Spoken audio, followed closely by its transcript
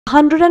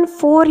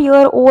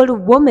104-year-old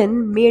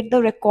woman made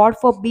the record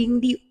for being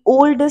the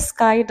oldest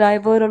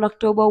skydiver on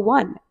October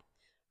 1.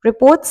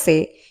 Reports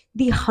say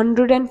the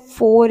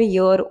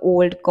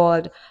 104-year-old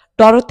called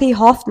Dorothy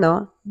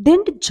Hoffner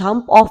didn't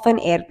jump off an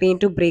airplane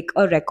to break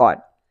a record,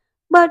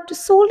 but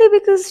solely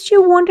because she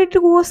wanted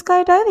to go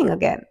skydiving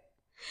again.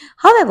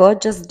 However,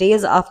 just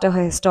days after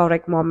her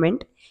historic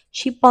moment,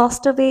 she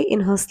passed away in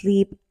her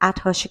sleep at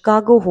her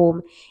Chicago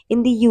home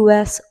in the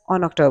US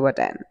on October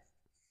 10.